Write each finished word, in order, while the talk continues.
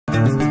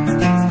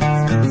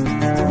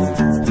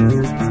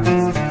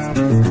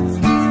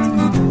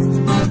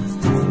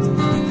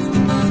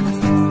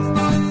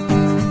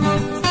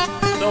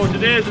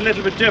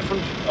little bit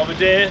different of a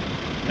day.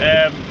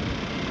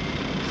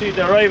 See,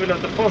 they're arriving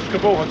at the first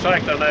Kubota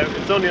tractor now.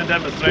 It's only a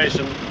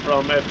demonstration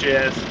from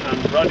FJS,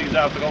 and Roddy's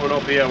after coming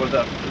up here with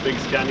the big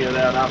Scania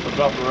there and after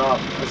dropping her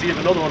off. I see you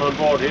have another one on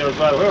board here as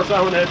well. Where's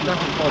that one heading? That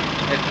one's going to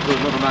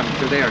another man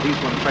still there. He's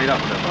going to try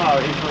that one. Oh,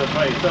 he's going to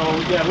try. So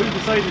yeah, we've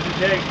decided to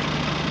take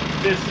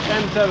this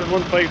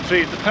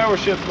M7153, the power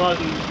shift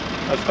model.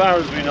 As far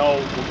as we know,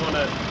 we're going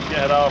to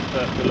get it off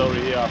the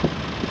lorry here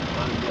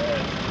and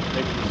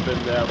take it to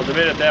spin there. But the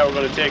minute there, we're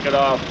going to take it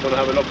off, we're going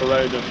to have a look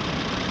around it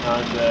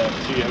and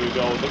see how we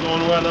go. They're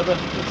going well, is it?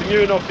 It's a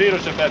new enough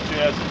dealership,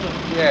 FGS, isn't it?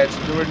 Yeah,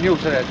 they were new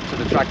to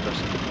the tractors.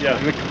 Yeah.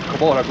 We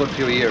Kubota a good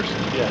few years.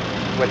 Yeah.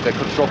 With the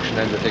construction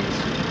end of things.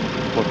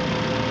 But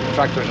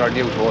tractors are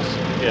new to us.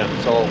 Yeah.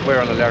 So we're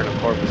on a learning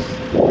purpose.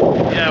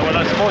 Yeah, well,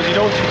 I suppose you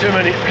don't see too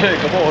many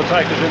Kubota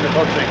tractors in the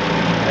country.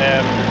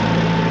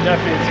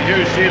 Definitely, it's a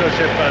huge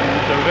dealership and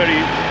they're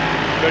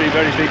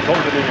very big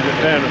company in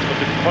fairness, but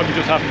they probably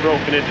just haven't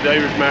broken into the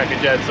Irish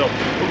market yet. So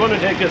we're going to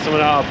take this one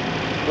off.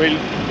 We'll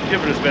give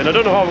it a spin. I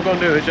don't know how we're going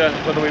to do it yet,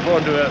 whether we go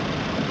into a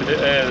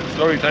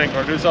slurry tank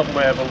or do something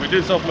with it, but we'll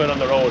do something with it on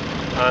the road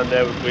and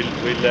we'll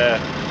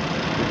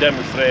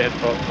demonstrate it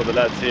for the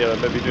lads here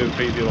and maybe do a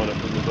preview on it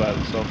for them as well.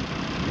 So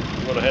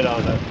we're going to head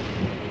on now.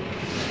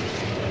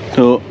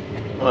 So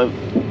I'm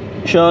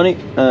Shawnee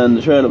and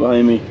the trailer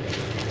behind me.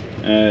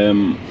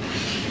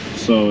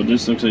 So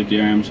this looks like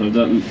the arm, so I've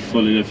that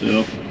fully lifted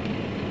up.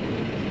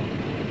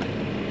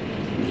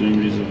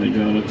 Presumably these are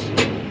hydraulics.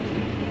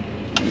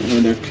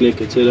 Another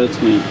click, I'd say that's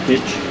my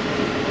pitch.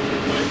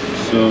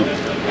 So I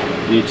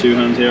need two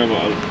hands here, but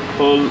I'll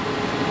pull.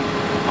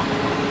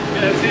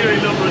 Yeah,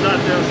 serial number of that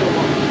there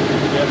somewhere.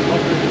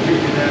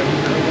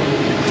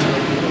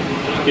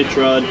 Hitch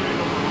rod,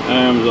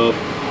 arms up,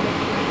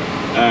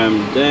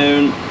 arms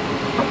down.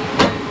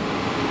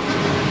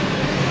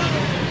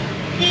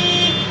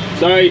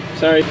 Sorry.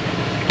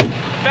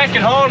 Back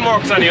at home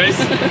works anyways.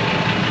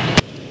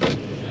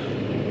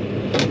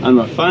 And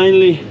we're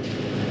finally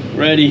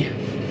ready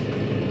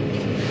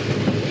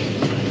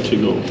to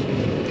go.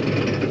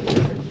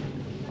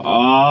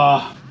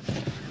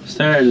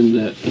 Started in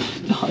the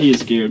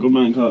highest gear, good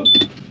man call.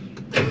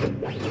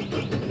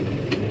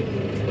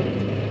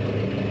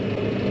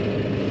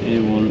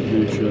 A1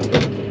 neutral.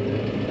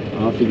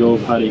 Off you go,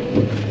 Paddy.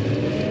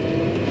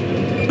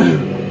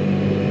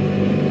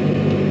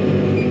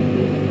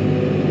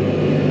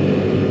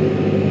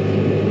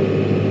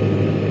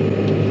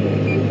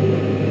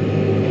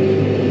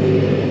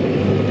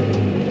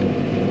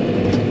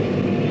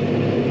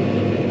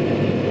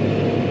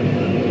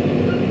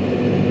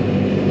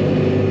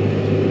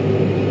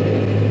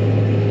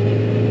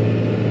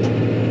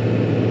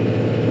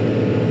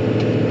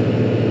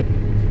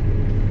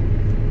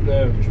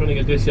 Trying to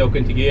get this yoke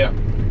into gear.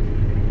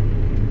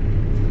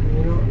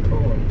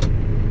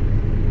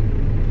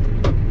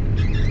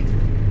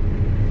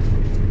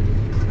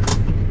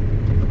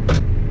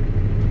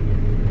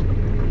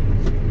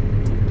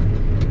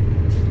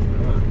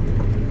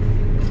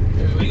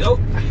 There we go.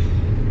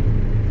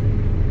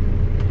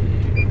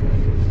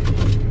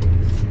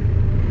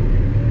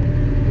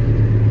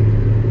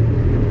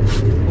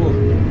 Oh,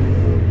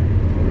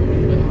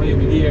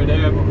 heavy gear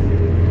there, but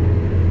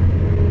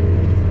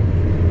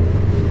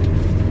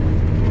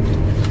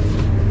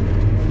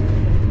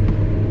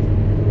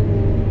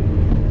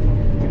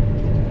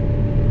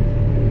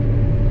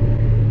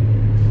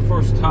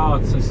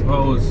thoughts, I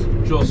suppose,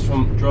 just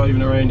from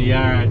driving around the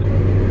yard.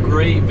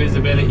 Great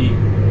visibility.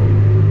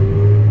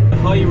 The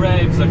high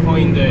revs, I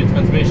find the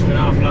transmission an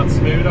awful lot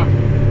smoother,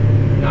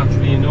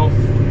 naturally enough.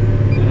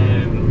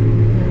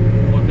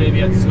 But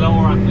maybe at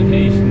slower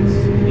applications,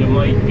 you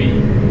might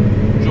be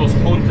just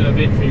hunting a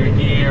bit for your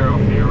gear or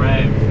for your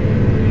rev.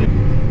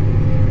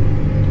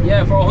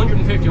 Yeah, for a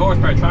 150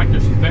 horsepower tractor,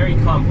 she's very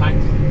compact.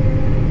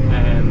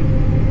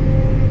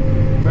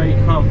 Very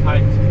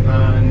compact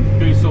and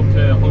boosts up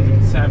to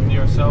 170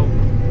 or so.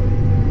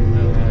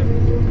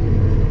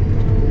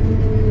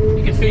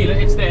 You can feel it,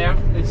 it's there.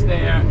 It's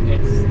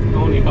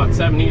only about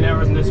 17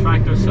 hours in this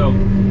tractor, so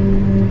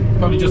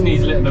probably just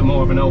needs a little bit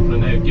more of an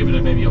opening out. Give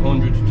it maybe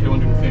 100 to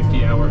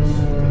 250 hours,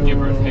 give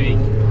her a take,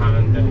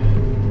 and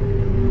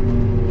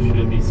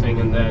she'll be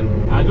singing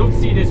then. I'd love to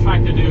see this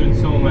tractor doing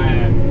some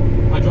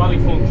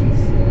hydraulic functions,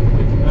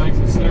 like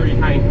some slurry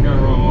tanker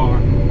or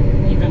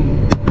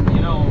even,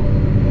 you know,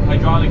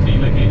 hydraulically,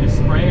 like a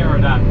sprayer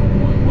that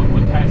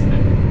would test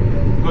it,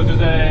 because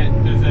there's a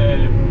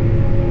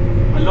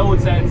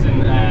load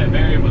sensing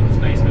variable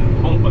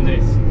displacement pump on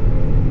this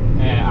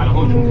at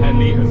 110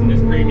 litres in this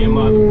premium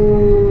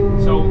model.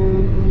 So,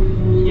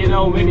 you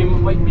know, maybe it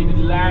might be the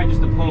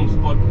largest of pumps,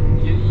 but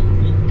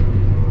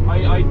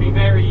I'd be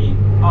very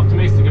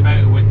optimistic about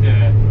it with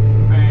the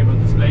variable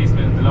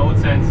displacement and the load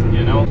sensing,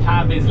 you know.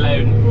 Cab is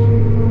loud enough.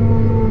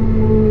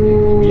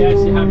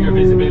 Yes, you have your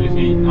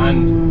visibility,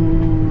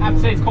 and I have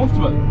to say it's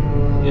comfortable,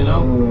 you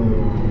know.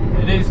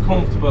 It is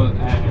comfortable,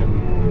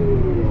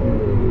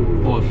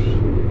 but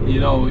you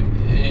know,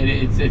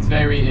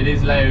 it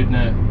is loud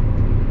now.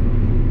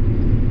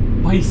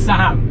 By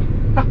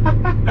Sam.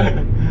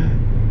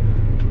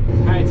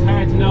 It's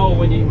hard to know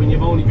when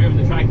you've only driven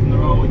the tractor on the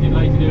road. You'd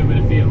like to do a bit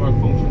of field work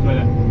functions with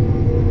it,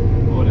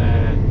 but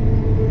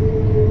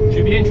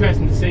should be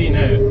interesting to see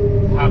now.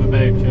 Have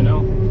about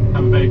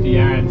the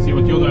yard and see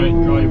what the other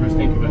drivers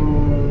think of it.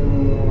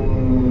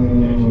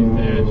 Yeah, she's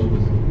there.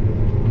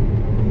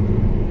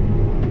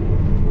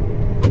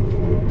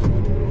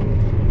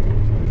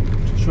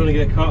 Just trying to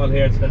get a call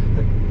here to.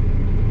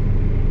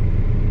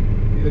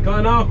 I got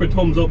an awkward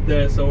thumbs up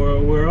there, so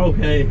we're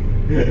okay.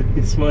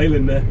 He's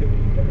smiling now.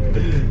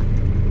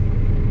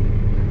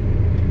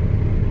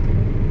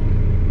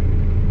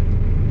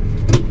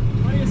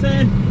 What are you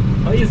saying?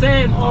 What are you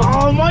saying?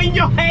 Oh, mind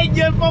your head,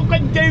 you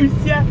fucking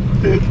goose, yeah!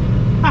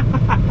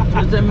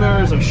 The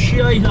mirrors are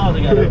shite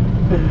altogether.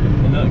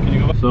 Can you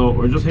go back? So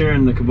we're just here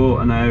in the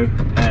Kubota now.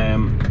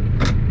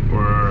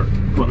 We're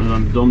putting it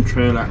on the dump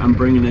trailer and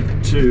bringing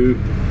it to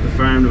the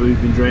farm that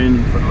we've been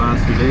draining for the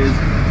last few days.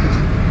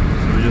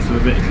 So we just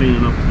have a bit of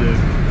cleaning up to do.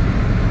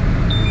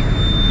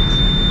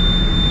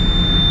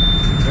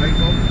 Very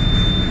cool.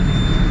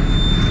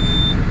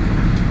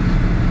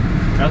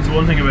 That's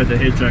one thing about the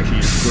hitch actually,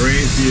 it's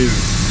great view.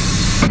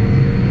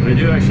 I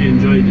do actually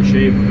enjoy the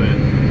shape of it,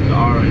 the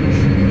orange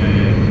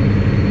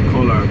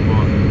colour,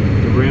 but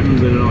the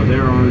rims, I don't know,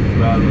 they're orange as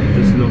well, but it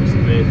just looks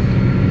a bit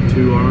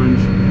too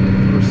orange,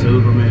 or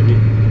silver maybe,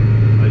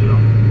 I don't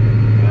know.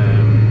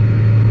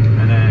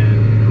 And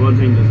then one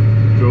thing that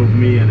drove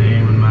me and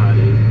Eamon mad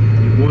is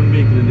you've one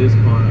vehicle in this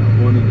corner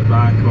and one in the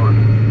back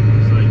corner.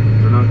 It's like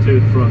they're not two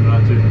at the front, they're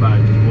not two at the back,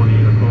 just one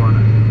either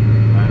corner,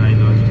 and I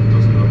know it just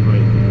doesn't look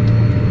right.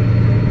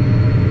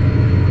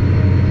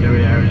 There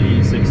we are in the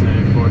E6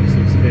 now,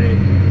 46k,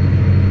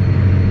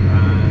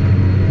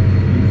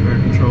 and fair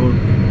control.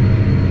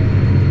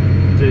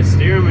 The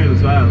steering wheel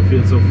as well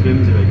feels so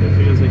flimsy, like it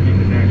feels like you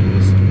could nearly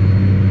just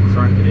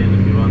crack it in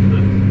if you wanted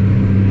it.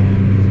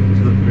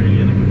 There's nothing really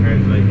in it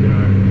compared to like your,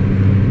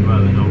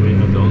 well, I know we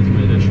have the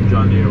Ultimate Edition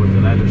John Deere with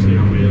the leather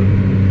steering wheel,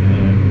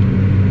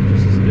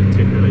 just a bit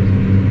thicker, like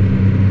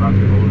wrap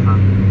your whole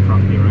hand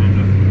properly around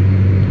it.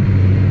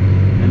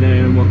 And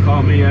then what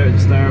caught me out at the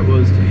start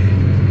was to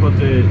put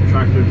the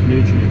tractor to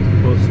neutral, you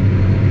have to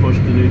push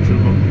the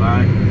neutral button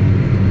back,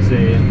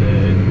 say in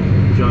the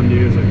John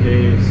Deere's or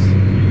case,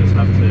 you just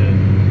have to,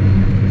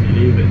 if you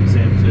leave it in the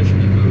same position,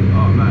 it will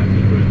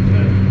automatically go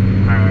into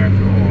park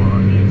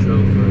or neutral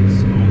for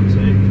its own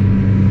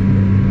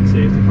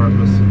safety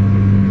purpose.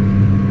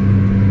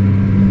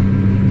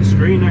 The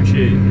screen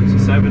actually, it's a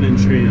 7-inch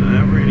screen and I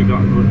never really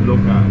got a good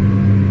look at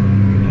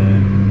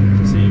it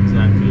to see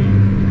exactly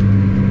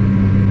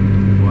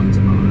what's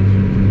on it.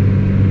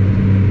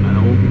 And I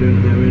won't be doing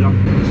it now either.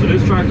 So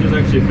this tractor is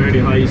actually fairly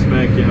high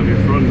spec. You have your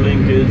front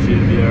linkage, you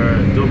have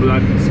your double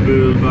acting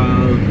spool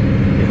valve,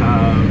 you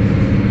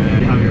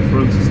have your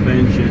front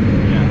suspension,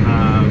 you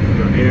have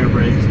your air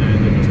brakes now.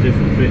 They're just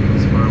different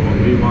fittings for what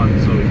we want,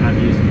 so we can't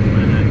use them at the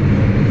minute.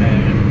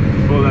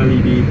 Full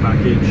LED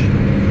package,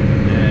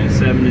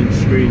 7-inch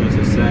screen as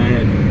I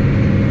said,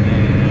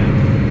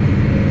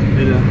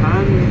 bit of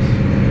hand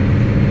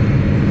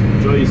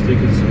joystick,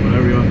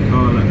 whatever you want to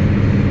call it.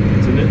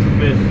 It's a little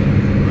bit, I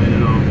don't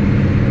know,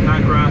 you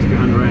can't grasp your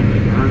hand around,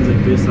 like your hand's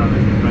like this on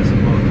it, you press a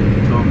button with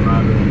your thumb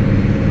rather than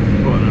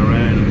putting it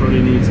around. It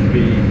probably needs to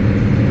be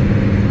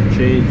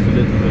changed a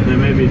little bit. Now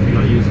maybe if you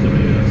got used to it,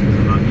 maybe that's because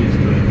I'm not used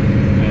to it.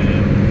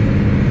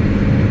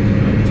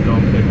 I just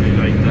don't particularly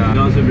like that.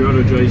 You also have your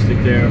other joystick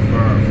there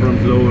for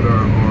front loader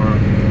or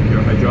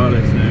your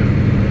hydraulics now.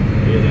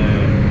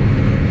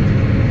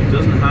 It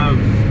doesn't have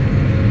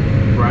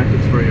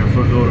brackets for your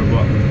front loader,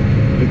 but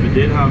if it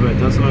did have it,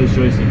 that's a nice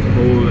joystick to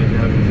hold. Like you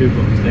have your two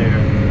buttons there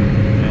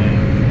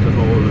to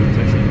hold, and it's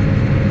actually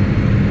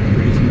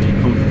reasonably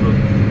comfortable.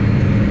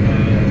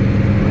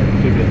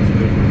 Particularly this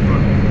bit in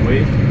front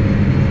weight.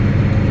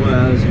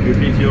 Well, as you have your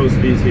PTO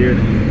speeds here,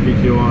 then you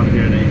have your PTO on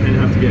here, and then you kind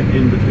of have to get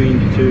in between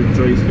the two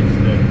joysticks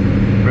to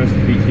press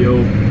the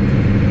PTO.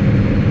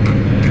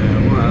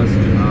 What else do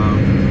we have?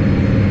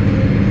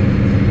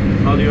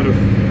 All the other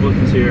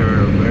buttons here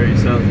are very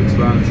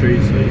self-explanatory,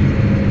 so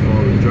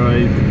forward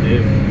drive,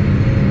 diff,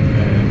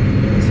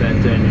 you can set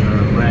then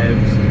your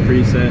revs,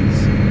 presets.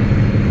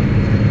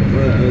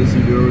 What else? You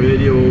have your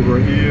radio over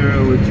here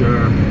with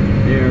your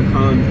air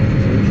con,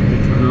 so it should be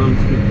turned on.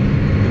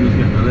 And it's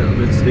getting a little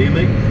bit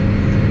steamy.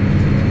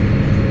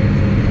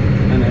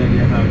 And then you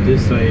have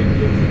this side,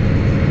 you have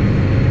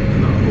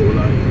not a whole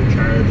lot, your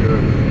charger,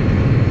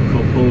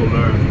 cup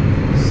holder,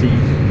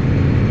 seat,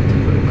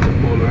 with a cup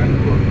holder in it,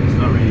 but it's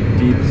not really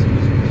deep, so I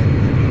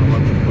don't know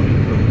what you put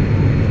into it.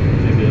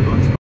 Maybe a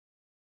lunch.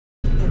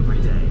 Every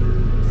day,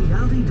 see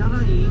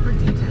Aldi.ie for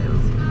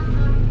details.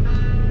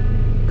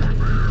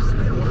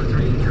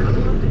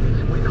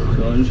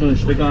 So I'm just going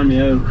to stick on me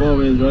out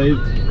 4-wheel drive.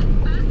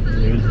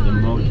 You're into the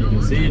muck. You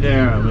can see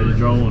there with the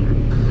drone,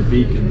 the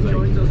beacons, like,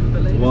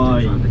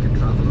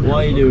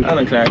 why do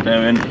Alan Clark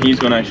now, and he's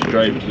going to actually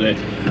drive it today.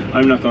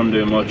 I'm not going to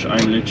do much.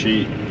 I'm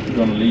literally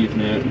going to leave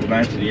now, go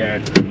back to the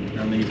yard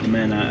and leave the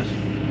men at it,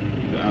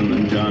 Alan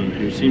and John,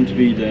 who seem to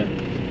be the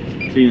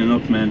cleaning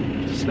up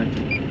men. Just like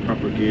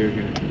proper gear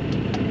here.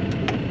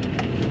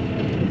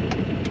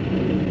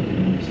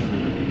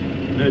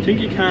 Now, I think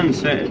you can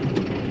set it.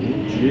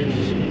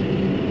 Jesus.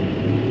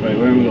 Right,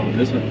 where am I going?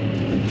 This way.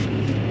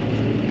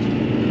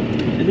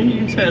 I think you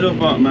can set it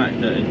up automatic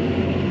that it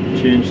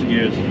change the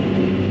gears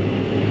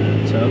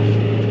itself.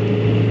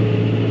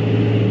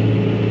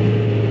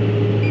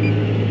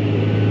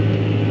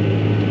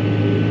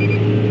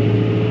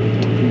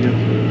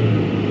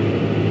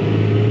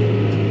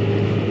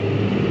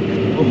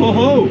 Oh ho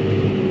ho!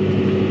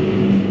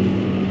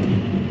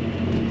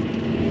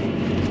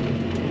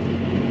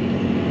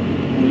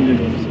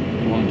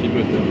 Want to keep it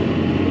there.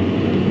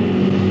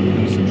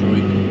 Nice and dry.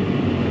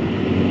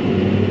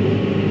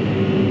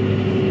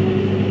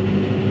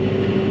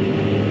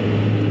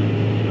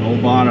 No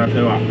bother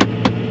to it.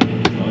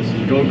 This is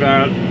good,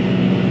 girl.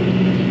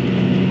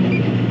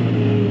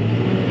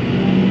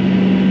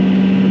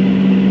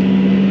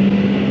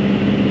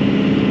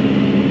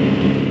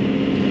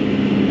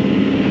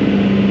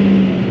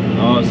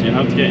 Oh, so you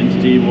have to get into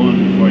D1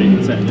 before you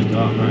can set it into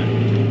automatic.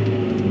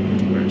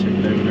 Better check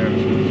it out there,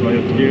 it's going to fly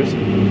up the gears.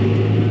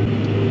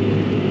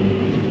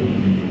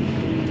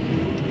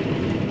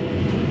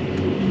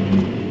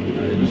 I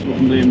just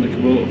won't blame the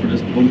Kubota for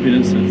this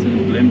bumpiness, it's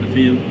blame the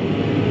field.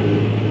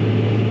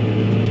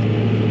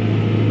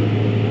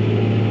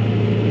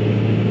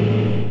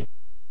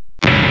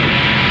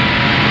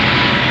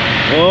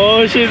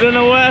 Oh, she's in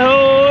a wet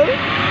hole!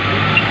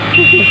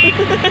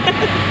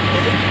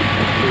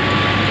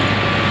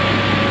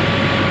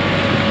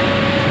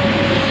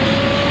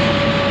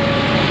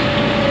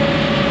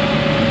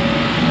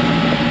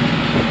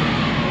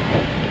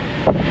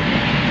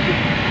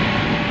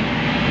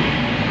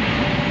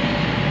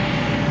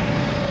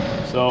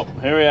 So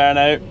here we are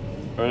now.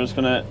 We're just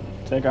gonna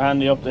take our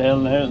handy up the hill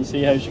now and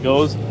see how she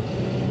goes.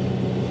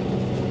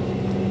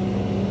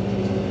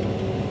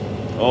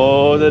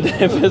 Oh, the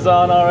dip is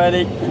on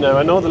already. Now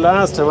I know the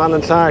last time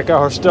Alan Clark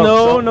got her stuck.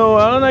 No,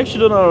 Alan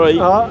actually done alright.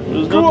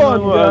 Go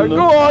on,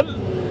 go on.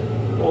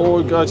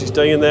 Oh God, she's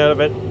dying there a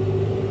bit.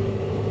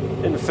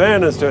 In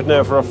fairness to it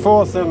now, for a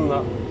fourth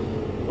cylinder.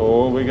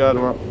 Oh, we got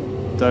her.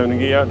 Down the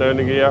gear, down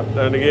the gear,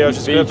 down the gear.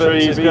 She's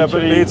B3, she's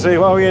B3.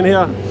 What are we in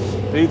here?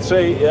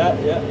 B3, yeah.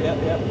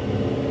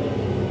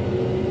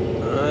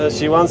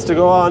 She wants to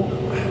go on.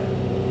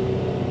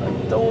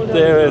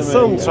 There is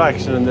some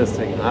traction in this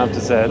thing, I have to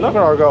say. Look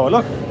at her go,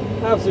 look.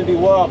 Absolutely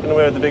walking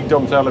away with the big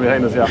dump trailer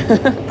behind us, yeah.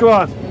 Go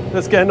on,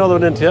 let's get another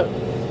one into you.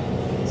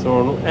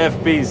 So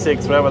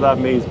FB6, whatever that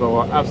means, but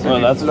we're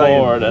absolutely well, that's flying.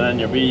 forward, and then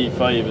your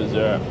B5 is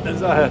your... Is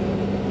that it?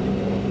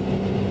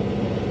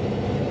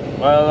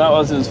 Well, that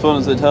wasn't as fun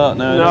as I thought.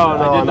 No,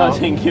 I did not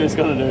think he was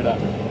going to do that.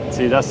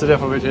 See, that's the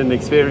difference between an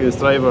experienced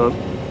driver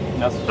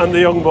And the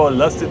young bull.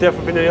 That's the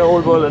difference between the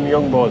old bull and the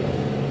young bull.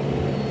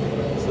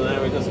 So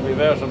now we just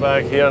revert her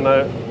back here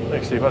now.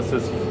 Actually, what's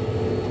this?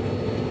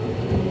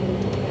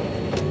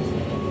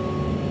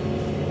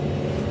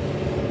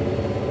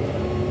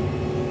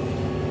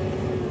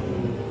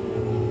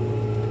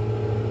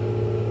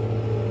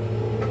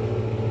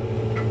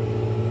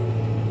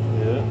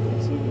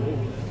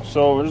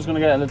 So we're just going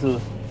to get a little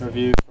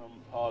review from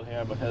Paul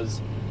here, because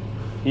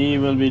he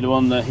will be the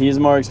one that he's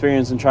more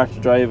experienced in tractor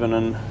driving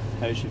and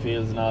how she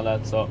feels and all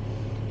that, so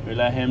we'll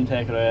let him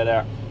take it away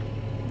there.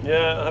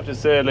 Yeah, I have to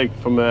say, like,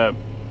 from when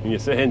you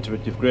sit into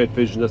it, you've great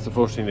vision. That's the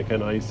first thing that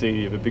kind of I see.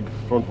 You have a big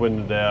front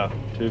window there,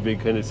 two big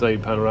kind of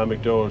side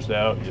panoramic doors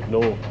there. You have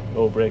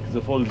no break. It's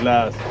a full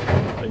glass,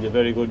 and you have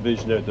very good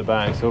vision out the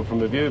back. So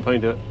from a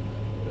viewpoint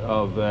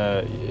of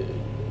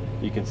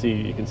you can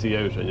see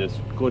out, and it's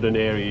good and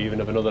airy. You even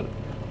have another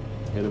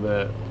kind of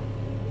a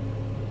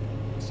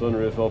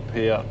sunroof up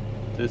here.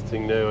 This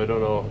thing now, I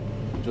don't know,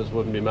 just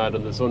wouldn't be mad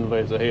on the sun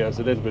visor here. It's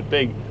a little bit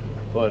big,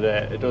 but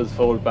it does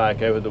fold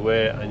back out of the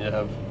way, and you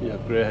have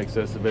great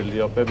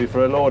accessibility up. Maybe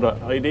for a loader,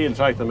 ideal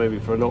tractor maybe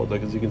for a loader,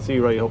 because you can see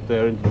right up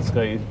there into the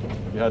sky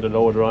if you had a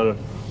loader on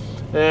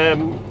it.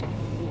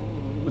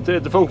 With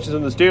the functions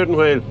on the steering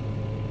wheel,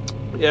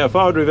 yeah,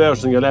 forward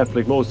reverse on your left,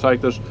 like most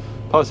tractors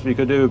possibly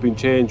could do, have been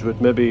changed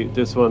with maybe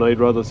this one. I'd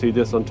rather see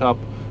this on top,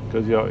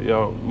 because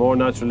your more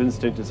natural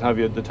instinct is have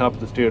you at the top of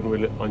the steering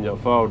wheel on your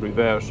forward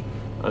reverse,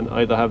 and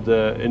either have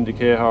the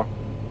indicator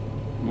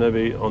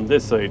maybe on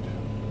this side,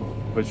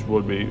 which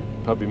would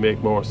probably make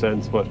more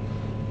sense. But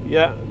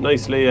yeah,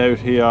 nice layout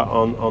here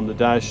on the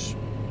dash.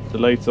 The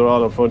lights are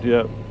all in front of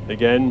you.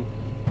 Again,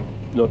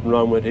 nothing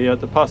wrong with here.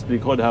 They possibly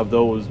could have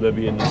those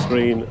maybe in the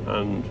screen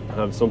and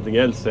have something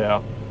else there.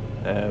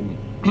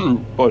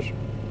 But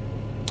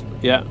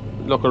yeah,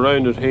 look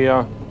around it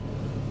here.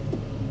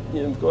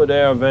 You've good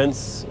air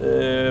vents.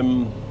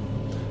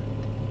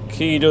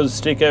 Key does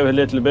stick out a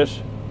little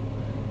bit.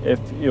 If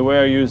you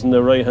were using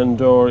the right hand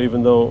door,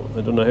 even though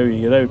I don't know how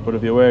you get out, but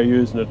if you were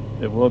using it,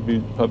 it would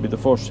be probably the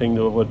first thing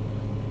that would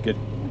get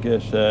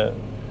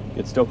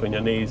stuck on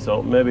your knees.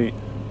 So maybe,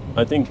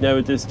 I think now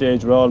at this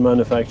stage where all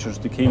manufacturers,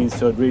 the keys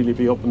should really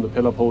be up on the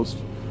pillar post,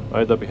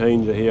 either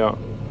behind you here,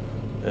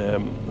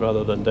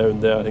 rather than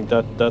down there. I think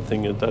that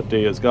thing, that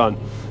day is gone.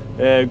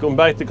 Going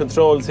back to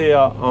controls here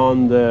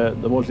on the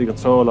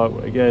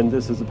multi-controller, again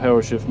this is a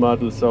power shift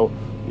model, so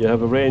you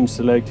have a range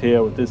select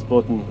here with this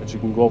button which you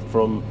can go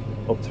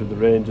up to the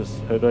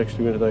ranges. How do I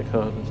actually go into that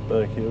car? It's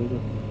back here, is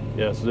it?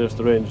 Yeah, so there's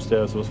the ranges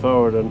there, so it's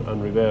forward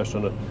and reverse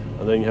on it,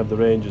 and then you have the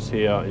ranges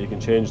here. You can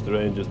change the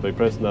ranges by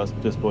pressing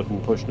this button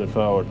and pushing it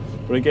forward.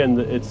 But again,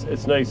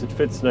 it's nice, it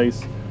fits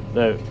nice.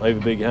 Now I have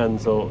a big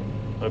hand, so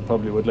I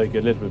probably would like it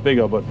a little bit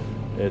bigger, but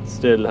it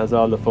still has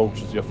all the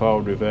functions, your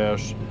forward,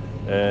 reverse,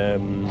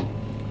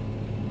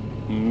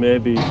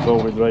 maybe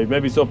forward drive,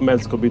 maybe something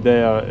else could be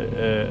there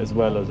as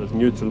well. As a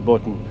neutral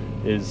button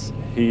is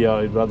here.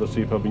 I'd rather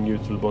see probably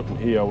neutral button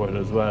here with it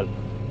as well.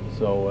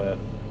 So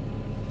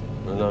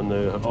and then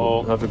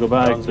have to go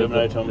back to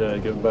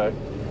give it back.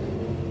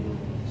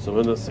 So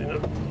let's see now.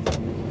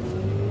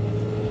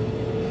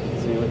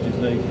 See what he's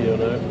like here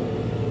now.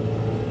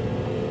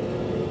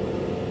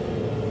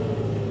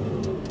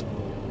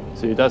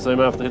 See, that's I'm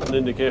after hitting the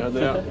indicator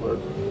there.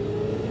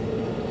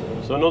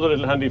 So another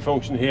little handy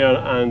function here,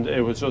 and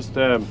it was just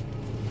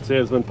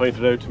salesman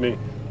pointed out to me.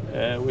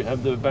 We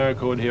have the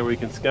barcode here where you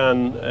can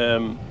scan.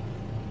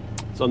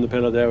 It's on the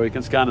pillar there. Where you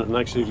can scan it, and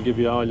actually it'll give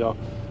you all your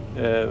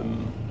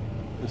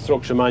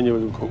instruction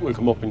manual will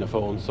come up in your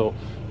phone. So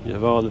you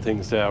have all the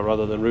things there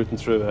rather than routing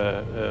through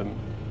a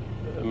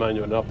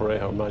manual, an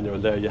operator manual.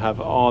 There you have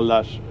all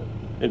that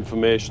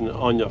information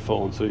on your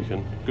phone, so you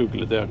can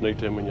Google it there at night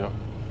time when you're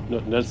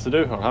nothing else to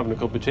do or having a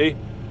cup of tea.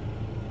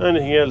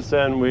 Anything else,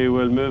 then we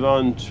will move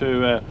on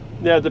to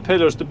the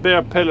pillars, the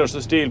bare pillars,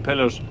 the steel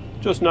pillars.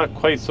 Just not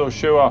quite so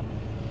sure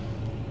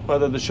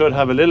whether they should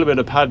have a little bit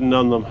of padding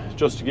on them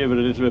just to give it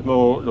a little bit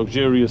more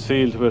luxurious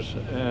feel to it.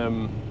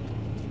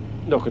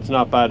 Look, it's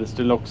not bad, it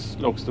still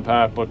looks the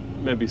part, but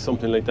maybe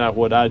something like that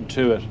would add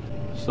to it.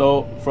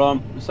 So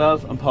from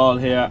myself and Paul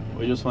here,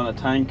 we just want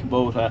to thank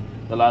Kubota,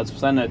 the lads, for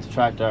sending out the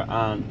tractor,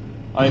 and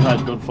I've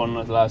had good fun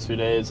with it the last few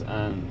days,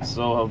 and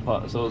so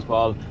has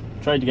Paul.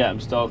 Tried to get him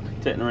stuck,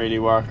 didn't really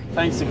work.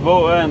 Thanks to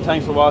Kubota and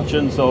thanks for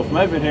watching. So from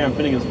everyone here in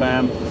Finnegan's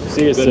Farm,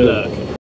 see you soon.